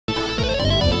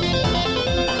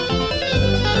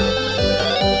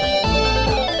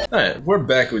Alright, we're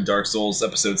back with Dark Souls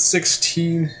episode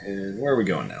 16, and where are we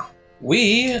going now?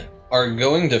 We are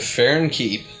going to Fair and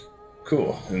Keep.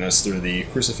 Cool, and that's through the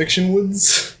Crucifixion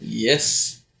Woods?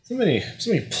 Yes. So many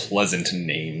pleasant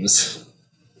names.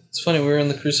 It's funny, we were in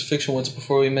the Crucifixion Woods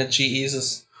before we met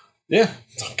Jesus. Yeah.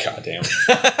 Oh, goddamn.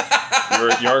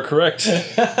 You are correct.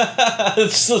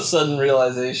 It's a sudden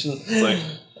realization. It's like,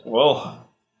 well,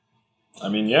 I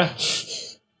mean, yeah.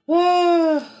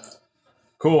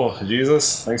 Cool,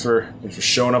 Jesus. Thanks for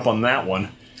showing up on that one.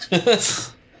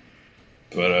 But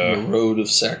the road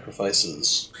of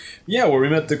sacrifices. Yeah, where we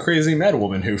met the crazy mad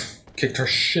woman who kicked her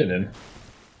shit in.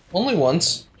 Only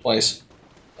once, twice.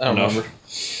 I don't remember.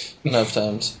 Enough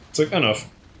times. It's like enough.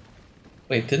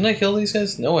 Wait, didn't I kill these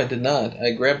guys? No, I did not.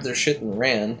 I grabbed their shit and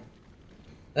ran.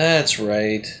 That's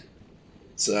right.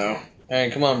 So,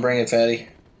 alright, come on, bring it, fatty.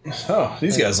 Oh,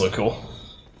 these guys look cool.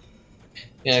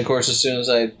 And of course, as soon as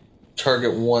I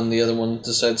target one, the other one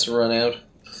decides to run out.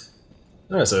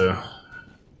 Alright, so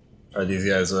are these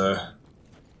guys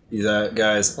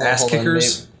ass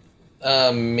kickers?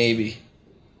 Maybe.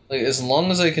 Like, as long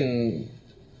as I can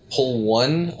pull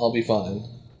one, I'll be fine.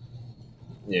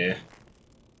 Yeah.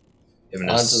 On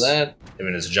to that. Him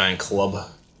and his giant club.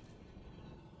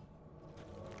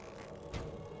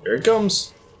 Here it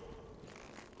comes.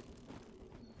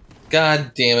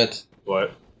 God damn it.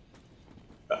 What?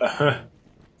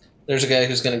 There's a guy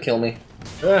who's gonna kill me.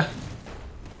 That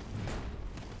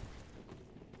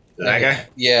guy?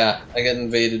 Yeah, I got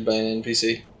invaded by an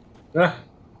NPC.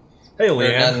 Hey,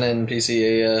 LeeAnn. Not an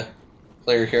NPC, a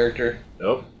player character.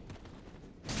 Nope.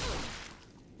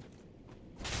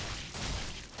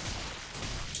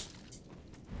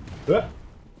 Are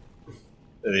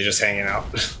they just hanging out?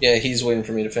 Yeah, he's waiting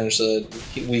for me to finish so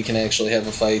that we can actually have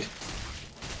a fight.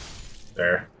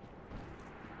 Fair.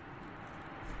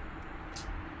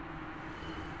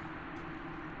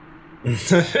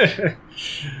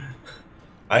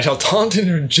 I shall taunt in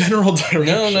your general direction.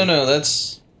 No,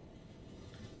 that's...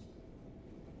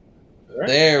 Right.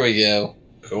 There we go.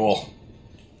 Cool.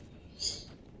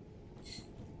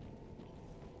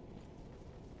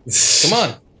 Come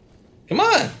on. Come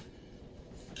on.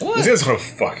 Come on. These guys want to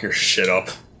fuck your shit up.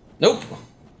 Nope.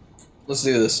 Let's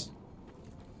do this.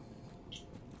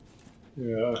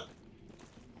 Yeah.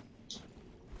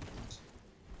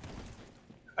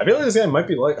 I feel like this guy might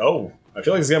be like... Oh. I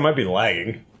feel like this guy might be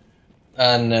lagging.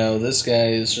 No. This guy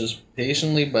is just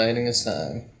patiently biding his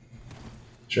time.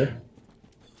 Sure.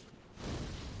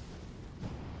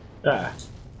 Ah.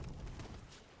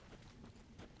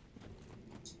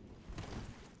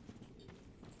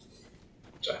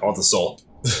 I want the soul.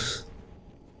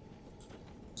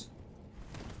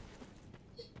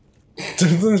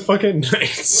 There's fucking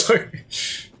nice in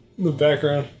the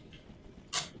background.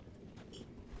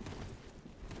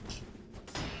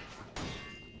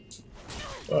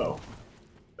 Whoa.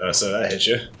 So that hit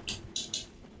you.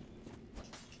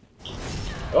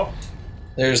 Oh.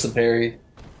 There's the parry.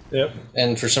 Yep.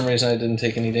 And for some reason I didn't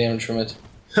take any damage from it.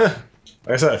 Like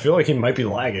I said, I feel like he might be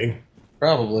lagging.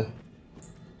 Probably.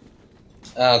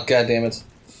 Oh, god damn it.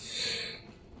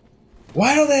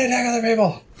 Why don't they attack other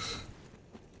people?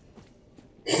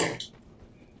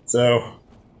 So,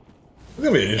 it's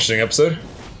gonna be an interesting episode.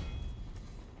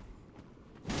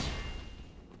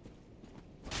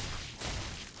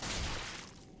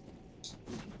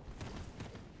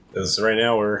 Because right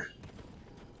now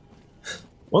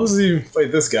once you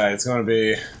fight this guy, it's gonna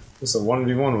be just a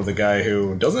 1v1 with a guy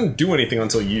who doesn't do anything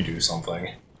until you do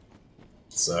something.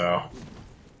 So...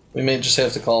 We may just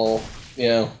have to call, you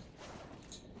know...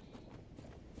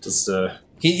 Just,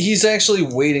 He's actually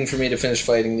waiting for me to finish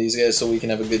fighting these guys so we can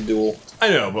have a good duel. I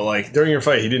know, but like, during your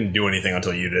fight, he didn't do anything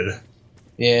until you did.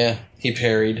 Yeah, he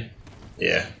parried.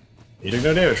 Yeah. He took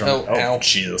no damage from it. Oh, ow.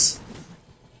 Jesus.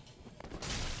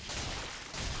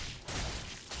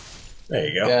 There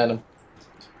you go. Got him.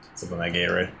 Something that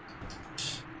Gatorade.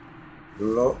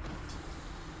 Hello.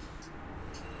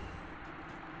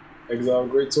 Exile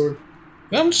Greatsword.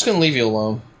 I'm just gonna leave you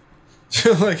alone.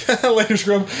 Like, later,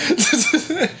 scrub.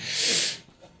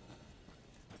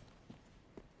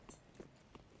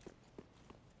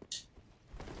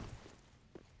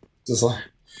 Just like...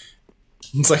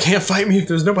 It's like, can't fight me if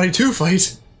there's nobody to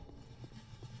fight.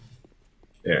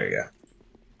 There you go.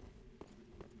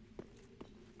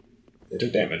 They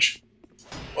took damage.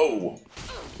 Whoa.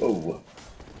 Whoa.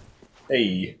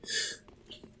 Hey.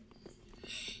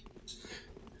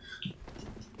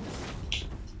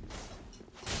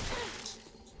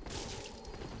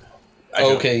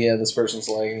 Okay, yeah, this person's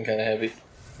lagging kind of heavy.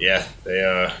 Yeah,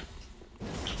 they,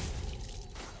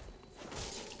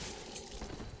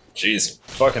 Jeez,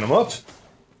 fucking them up.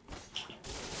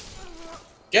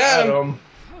 Got him!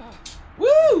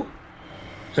 Woo!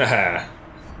 Haha.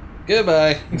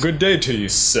 Goodbye. Good day to you,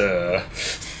 sir.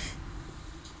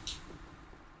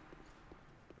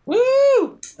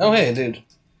 Woo! Oh, hey, dude.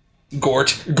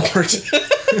 Gort. Gort.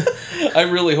 I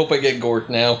really hope I get Gort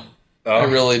now. I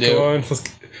really do. Come on, let's...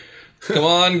 Come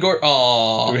on, Gort.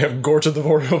 Aww. Do we have Gort at the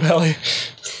Vorpal Valley?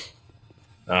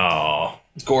 Oh.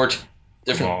 Gort.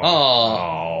 Different. Aww.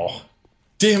 Oh.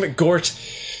 Damn it, Gort.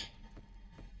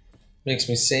 Makes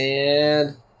me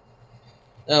sad.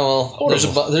 Oh well,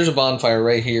 there's a bonfire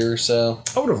right here, so...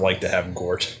 I would have liked to have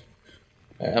Gort.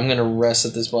 Right, I'm gonna rest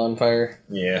at this bonfire.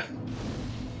 Yeah.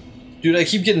 Dude, I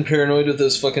keep getting paranoid with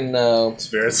those fucking,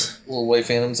 spirits. Little white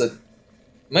phantoms that...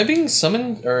 Am I being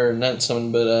summoned? Or, not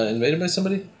summoned, but, invaded by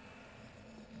somebody?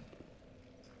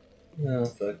 Oh,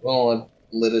 fuck. Well, I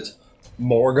lit it.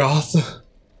 Morgoth? How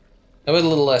about a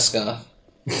little less goth?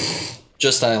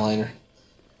 Just eyeliner.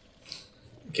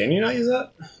 Can you not use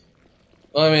that?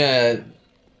 Well, I mean,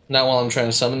 not while I'm trying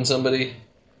to summon somebody.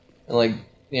 And, like,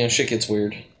 you know, shit gets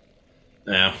weird.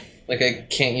 Yeah. Like, I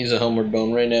can't use a homeward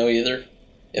bone right now, either.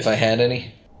 If I had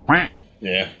any.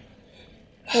 Yeah.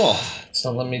 Oh, it's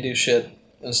not letting me do shit.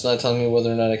 It's not telling me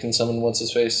whether or not I can summon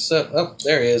what's-his-face. So, oh,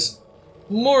 there he is.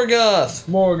 Morgoth!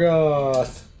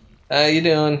 Morgoth! How you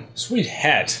doing? Sweet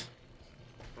hat.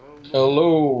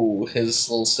 Hello, his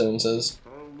little stone says.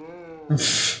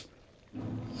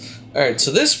 Alright,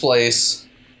 so this place...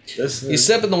 You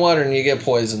step in the water and you get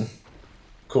poison.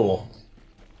 Cool.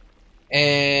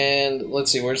 And,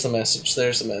 let's see, where's the message?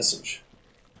 There's the message.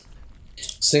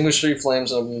 Extinguish 3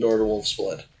 flames and open the door to Wolf's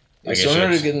Blood. So in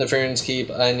order to get into Farron's Keep,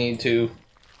 I need to...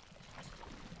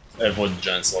 Avoid the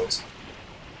giant slugs.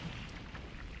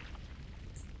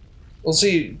 Well,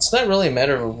 see, it's not really a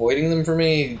matter of avoiding them for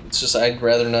me. It's just I'd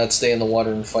rather not stay in the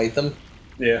water and fight them.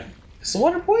 Yeah. Because the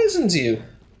water poisons you.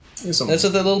 That's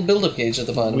what that little build-up gauge at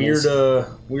the bottom is.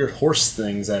 Weird horse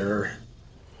things that are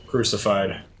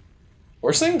crucified.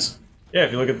 Horse things? Yeah,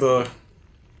 if you look at the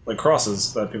like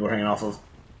crosses that people are hanging off of.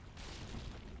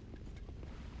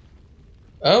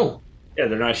 Oh. Yeah,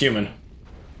 they're not human.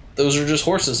 Those are just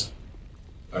horses.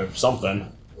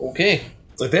 Something. Okay.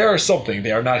 It's like they are something.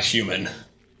 They are not human.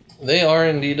 They are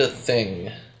indeed a thing.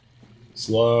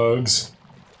 Slugs.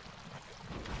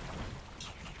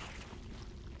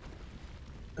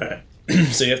 Alright.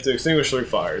 So you have to extinguish 3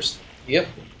 fires. Yep.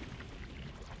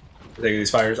 I think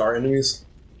these fires are enemies?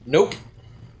 Nope.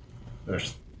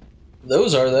 There's...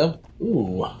 Those are, though.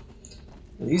 Ooh.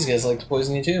 These guys like to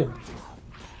poison you, too.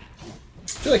 I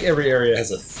feel like every area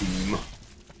has a theme.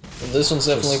 And this one's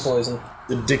definitely poison.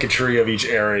 The dicketry of each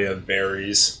area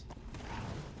varies.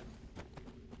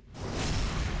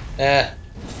 Ah.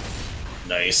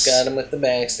 Nice. Got him with the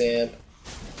backstab.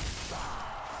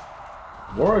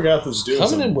 Morgoth is doing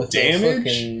Coming some in with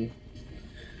damage.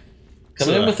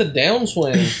 Coming in with a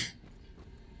downswing.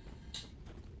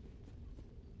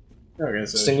 Okay,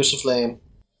 so Extinguish the flame.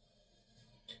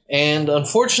 And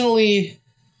unfortunately,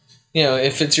 you know,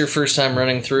 if it's your first time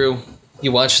running through,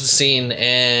 you watch the scene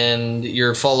and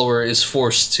your follower is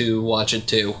forced to watch it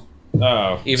too.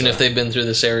 Oh. Even if they've been through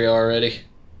this area already.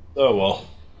 Oh well.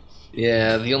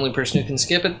 Yeah, the only person who can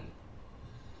skip it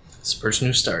is the person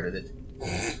who started it.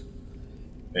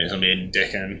 There's gonna be a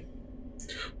dickhead.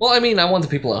 Well, I mean, I want the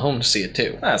people at home to see it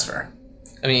too. That's fair.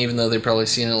 I mean, even though they've probably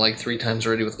seen it like 3 times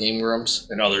already with Game Grumps.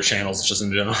 And other channels, just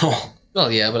in general. Well,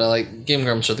 yeah, but I like Game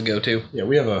Grumps are the go-to. Yeah,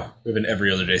 we have an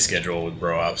every other day schedule with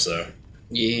BroOp, so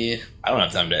Yeah. I don't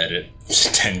have time to edit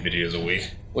 10 videos a week.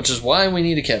 Which is why we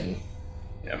need a Kevin.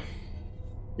 Yeah.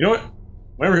 You know what?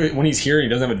 When he's here and he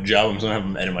doesn't have a job, I'm just gonna have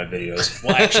him edit my videos.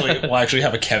 We'll actually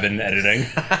have a Kevin editing.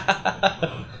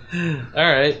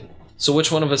 Alright. So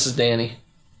which one of us is Danny?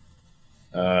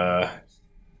 I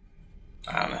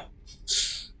don't know.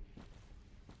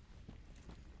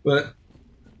 But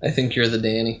I think you're the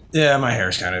Danny. yeah, my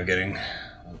hair's kind of getting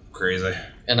crazy.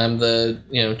 And I'm the,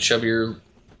 you know, chubbier,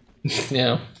 you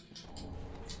know.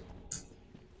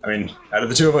 I mean, out of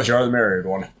the two of us, you are the married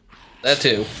one. That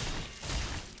too.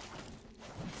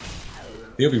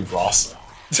 He'll be Ross.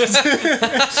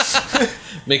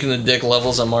 Making the dick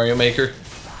levels on Mario Maker.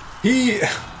 He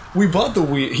bought the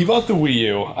Wii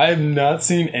U. I have not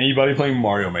seen anybody playing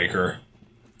Mario Maker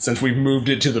since we've moved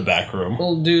it to the back room.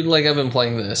 Well, dude, like, I've been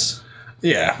playing this.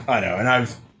 Yeah, I know, and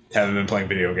haven't been playing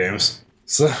video games.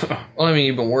 So Well, I mean,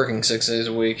 you've been working 6 days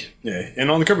a week. yeah, and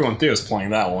on the Kirby one, Theo's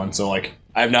playing that one. So like,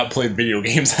 I have not played video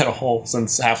games at all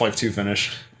since Half-Life 2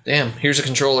 finished. Damn, here's a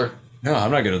controller. No,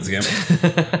 I'm not good at this game.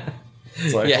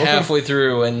 It's like, yeah, welcome, halfway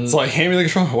through, and... It's like, hand me the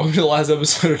controller. Welcome to the last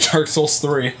episode of Dark Souls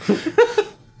 3.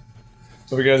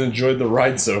 Hope you guys enjoyed the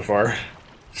ride so far.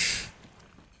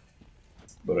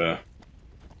 But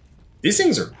these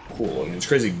things are cool. I mean, these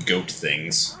crazy goat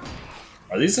things.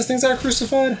 Are these the things that are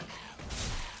crucified?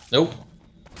 Nope.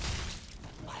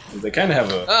 They kind of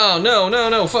have a... Oh, no, no,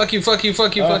 no. Fuck you, fuck you,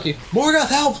 fuck you, fuck you. Morgoth,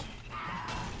 help!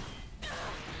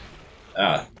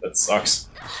 Ah, that sucks.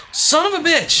 Son of a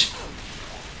bitch!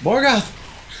 Morgoth!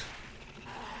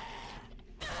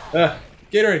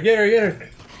 Get her, get her, get her!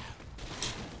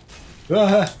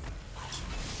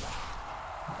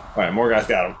 Alright, Morgoth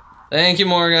got him. Thank you,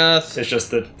 Morgoth. It's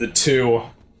just the two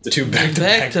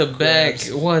back to back.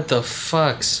 What the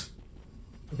fucks?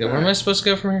 Okay, where am I supposed to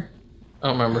go from here? I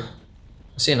don't remember.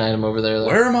 I see an item over there, though.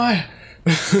 Where am I?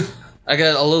 I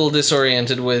got a little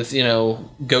disoriented with, you know,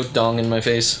 goat dong in my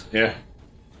face. Yeah.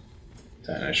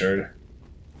 I sure.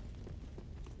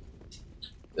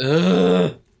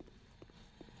 Ugh.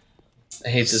 I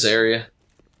hate this area.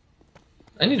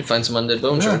 I need to find some undead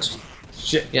bone shards.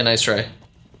 Shit. Yeah, nice try.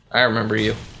 I remember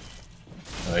you.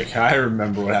 Like, I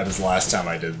remember what happened last time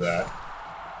I did that.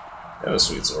 That was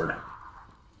a sweet sword.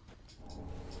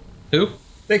 Who?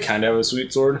 They kind of have a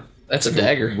sweet sword. That's a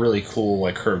dagger. Really cool,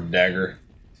 like, curved dagger.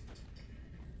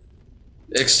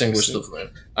 Extinguish the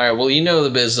flame. Alright, well, you know the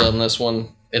biz on this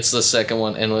one. It's the second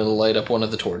one, and it'll light up one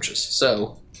of the torches.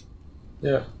 So,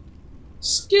 yeah.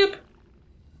 Skip.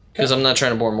 Because I'm not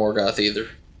trying to bore Morgoth either.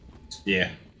 Yeah.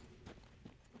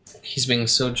 He's being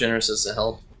so generous as to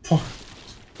help.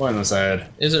 Pointless ad.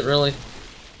 Is it really?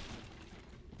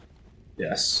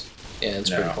 Yes. Yeah, it's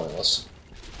pretty pointless.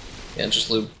 Yeah, just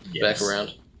loop back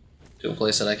around to a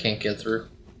place that I can't get through.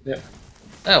 Yep.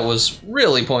 That was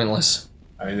really pointless.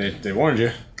 I mean, they warned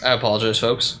you. I apologize,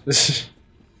 folks.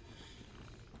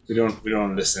 we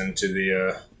don't listen to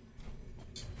the.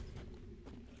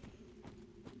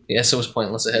 Yes, it was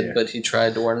pointless ahead, but he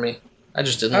tried to warn me. I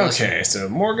just didn't listen. Okay, so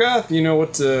Morgoth, you know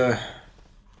what?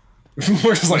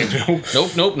 We're just like nope.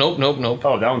 Nope, nope, nope, nope, nope.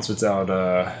 Oh, that one spits out.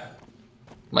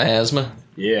 My asthma.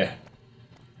 Yeah.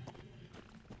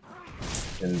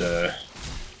 And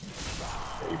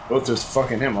you both just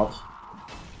fucking him up.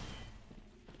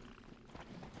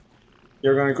 You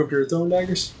ever gonna equip your throwing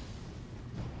daggers?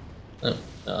 No,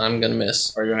 I'm gonna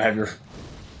miss. Or are you gonna have your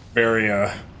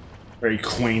very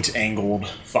quaint angled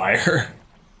fire?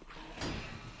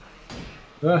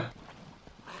 Let's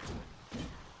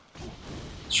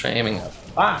try aiming up.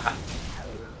 Ah!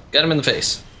 Got him in the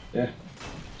face. Yeah.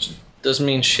 Doesn't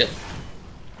mean shit.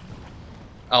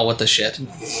 Oh, what the shit.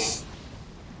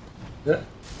 Yeah.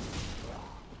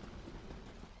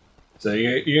 So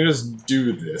you can just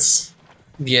do this.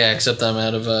 Yeah, except I'm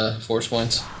out of force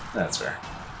points. That's fair.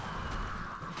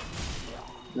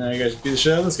 Now you guys beat the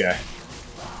shit out of this guy.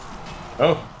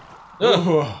 Oh.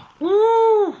 Oh.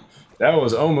 Woo! That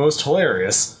was almost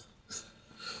hilarious.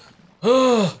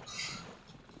 Been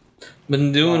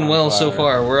doing well so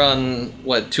far. We're on,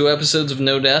 what, 2 episodes of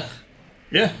no death?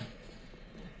 Yeah.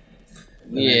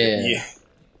 Yeah.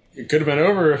 It could have been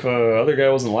over if other guy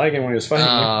wasn't lagging when he was fighting.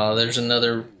 Oh, there's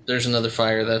another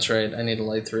fire. That's right. I need to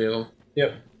light 3 of them.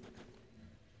 Yep.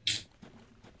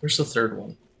 Where's the third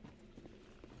one?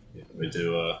 Yeah, we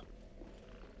do.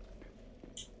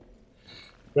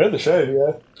 We had the shade,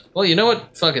 yeah. Well, you know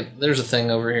what? Fuck it. There's a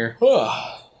thing over here.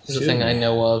 There's a thing I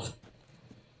know of.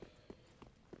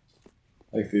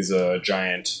 Like these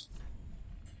giant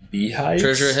beehives.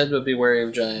 Treasure ahead, but be wary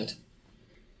of giant.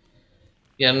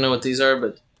 Yeah, I don't know what these are,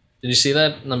 but did you see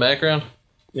that in the background?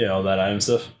 Yeah, all that item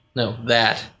stuff. No,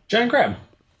 that. Giant crab.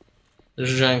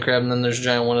 There's a giant crab, and then there's a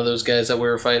giant one of those guys that we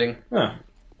were fighting. Huh.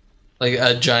 Like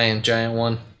a giant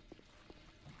one.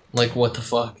 Like, what the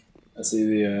fuck? I see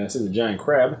the giant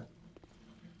crab.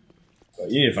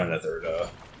 But you need to find that third.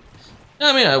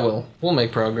 I mean, I will. We'll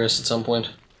make progress at some point.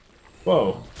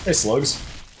 Whoa! Hey, slugs.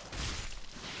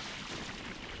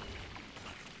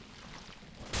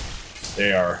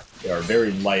 They are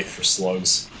very light for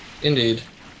slugs. Indeed.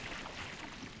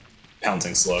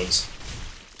 Pouncing slugs.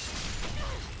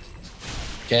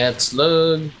 Cat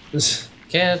slug.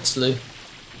 Cat slug.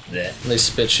 That. They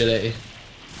spit shit at you.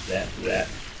 That.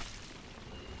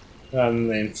 And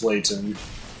they inflate and...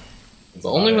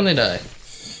 Only when they die.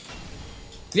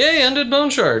 Yay, undead bone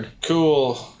shard.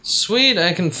 Cool. Sweet,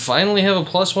 I can finally have a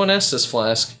 +1 Estus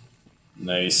flask.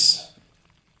 Nice.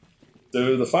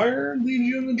 The fire lead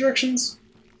you in the directions?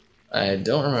 I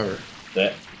don't remember.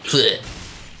 That.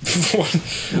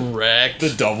 Wrecked.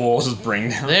 The double just bring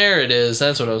down. There it is.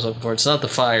 That's what I was looking for. It's not the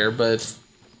fire, but...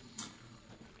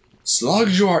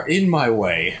 Slugs, you are in my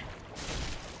way.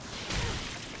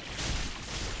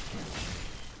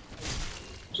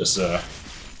 Just a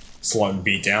slug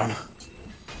beatdown.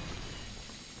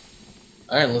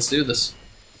 Alright, let's do this.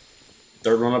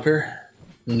 Third one up here?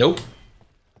 Nope.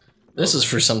 This is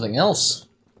for something else.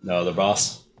 No, the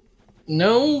boss.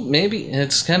 No, maybe.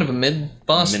 It's kind of a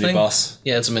mid-boss thing. Mini-boss?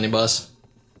 Yeah, it's a mini-boss.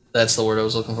 That's the word I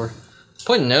was looking for.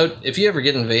 Point note, if you ever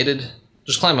get invaded,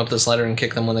 just climb up this ladder and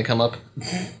kick them when they come up.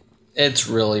 It's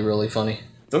really, really funny.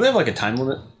 Don't they have like a time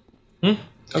limit?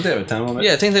 Don't they have a time limit?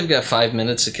 Yeah, I think they've got 5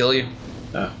 minutes to kill you.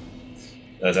 Oh.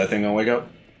 Does that thing gonna wake up?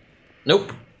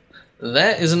 Nope.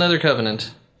 That is another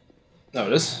covenant. No,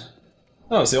 it is.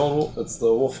 Oh, it's the old wolf. It's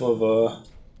the wolf of,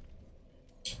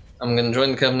 I'm gonna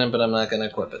join the covenant, but I'm not gonna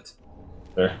equip it.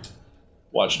 There.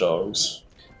 Watchdogs.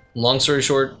 Long story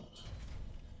short...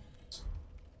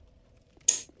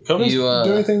 Covenants do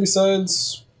anything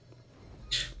besides...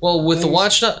 Well, with the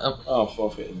watchdog... Oh,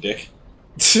 fuck it, dick.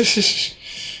 It's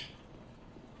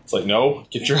like, no,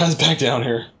 get your ass back down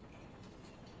here.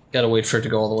 Gotta wait for it to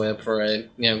go all the way up before I,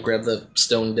 grab the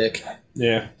stone dick.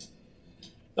 Yeah.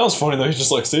 That was funny though, he's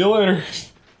just like, see you later.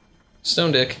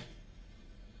 Stone dick.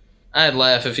 I'd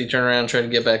laugh if he turned around and tried to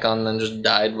get back on and then just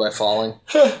died by falling.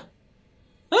 You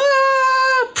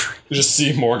just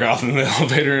see Morgoth in the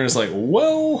elevator and it's like,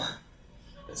 well...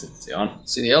 Is he on?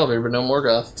 See the elevator, but no more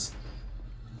goths.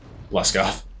 Less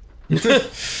goth. He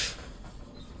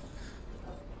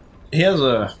has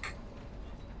a...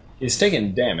 He's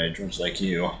taking damage, much like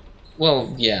you.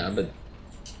 Well, yeah, but...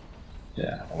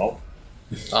 Yeah, well...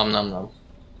 Nom nom.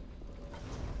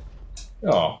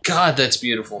 Oh. God, that's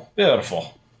beautiful.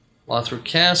 Beautiful. Lothric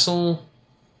Castle.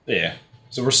 Yeah.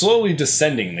 So we're slowly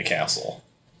descending the castle.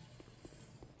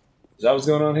 Is that what's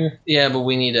going on here? Yeah, but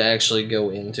we need to actually go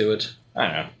into it. I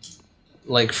don't know.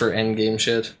 Like for endgame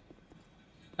shit.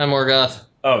 Hi, Morgoth.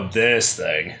 Oh, this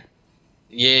thing.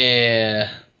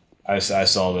 Yeah. I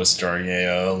saw this during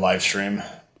a live stream. I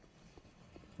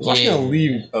was watching a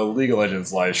League of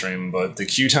Legends live stream, but the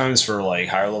queue times for like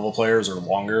higher level players are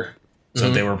longer,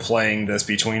 so they were playing this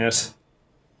between it.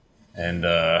 And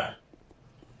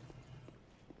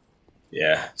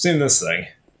yeah, seen this thing.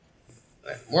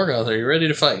 Morgoth, are you ready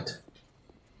to fight?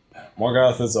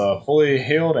 Morgoth is fully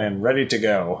healed and ready to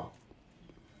go.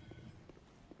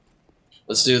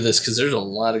 Let's do this, because there's a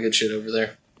lot of good shit over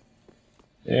there.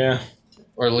 Yeah.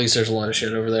 Or at least there's a lot of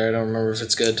shit over there. I don't remember if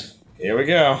it's good. Here we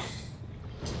go.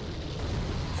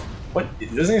 What?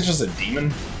 This thing is just a demon?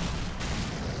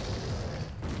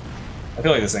 I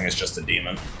feel like this thing is just a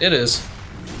demon. It is.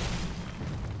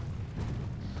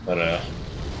 But,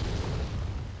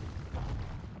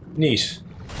 neat.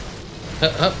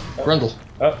 Grundle.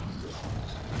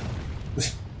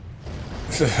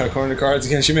 According to Cards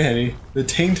Against Humanity, the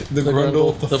taint, the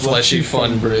grundle, the fleshy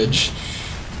fun bridge.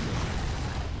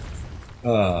 We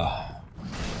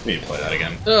need to play that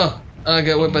again. Oh, I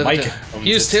got whipped by Mike the tail.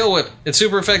 Use tail whip. It's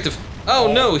super effective.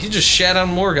 Oh no, he just shat on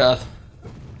Morgoth.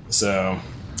 So,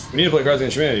 we need to play Cards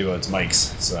Against Humanity, but it's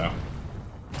Mike's, so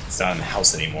it's not in the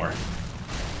house anymore.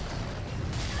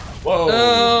 Whoa!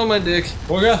 Oh, my dick.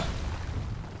 Morgoth!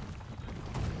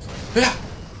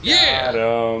 Yeah! Got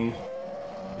him.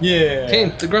 Yeah!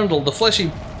 Taint, the grundle, the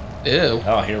fleshy... Ew.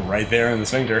 Oh, here, right there in the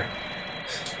sphincter.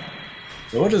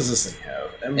 So what does this thing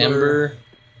have? Ember.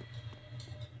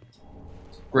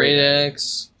 Great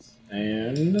Axe.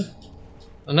 And...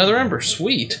 Another Ember.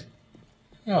 Sweet.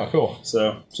 Oh, cool.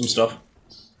 So, some stuff.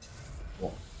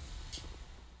 Cool.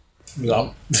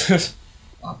 No.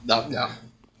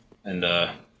 And,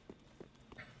 I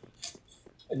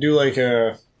do like,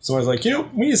 someone's like,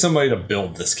 we need somebody to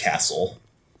build this castle.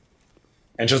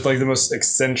 And just like the most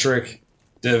eccentric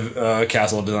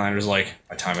castle designer's like,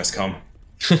 my time has come.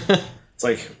 It's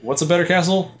like, what's a better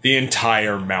castle? The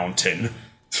entire mountain.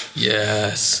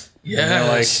 Yes.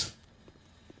 Yes. Like,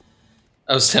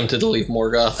 I was tempted to leave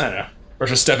Morgoth. I don't know. Or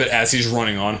just step it as he's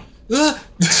running on. You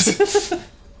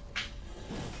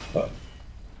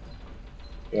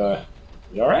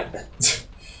alright?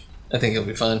 I think he'll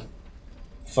be fine.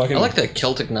 Fucking... I like that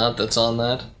Celtic knot that's on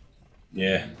that.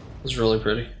 Yeah. It's really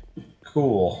pretty.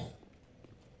 Cool.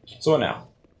 So what now?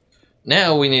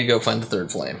 Now we need to go find the third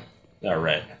flame.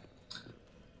 Alright. Do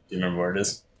you remember where it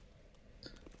is?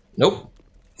 Nope.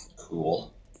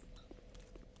 Cool.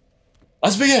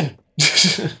 Let's begin!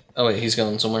 Oh wait, he's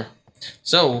going somewhere.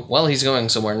 So, while he's going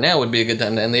somewhere, now would be a good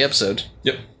time to end the episode.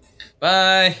 Yep.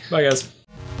 Bye! Bye, guys.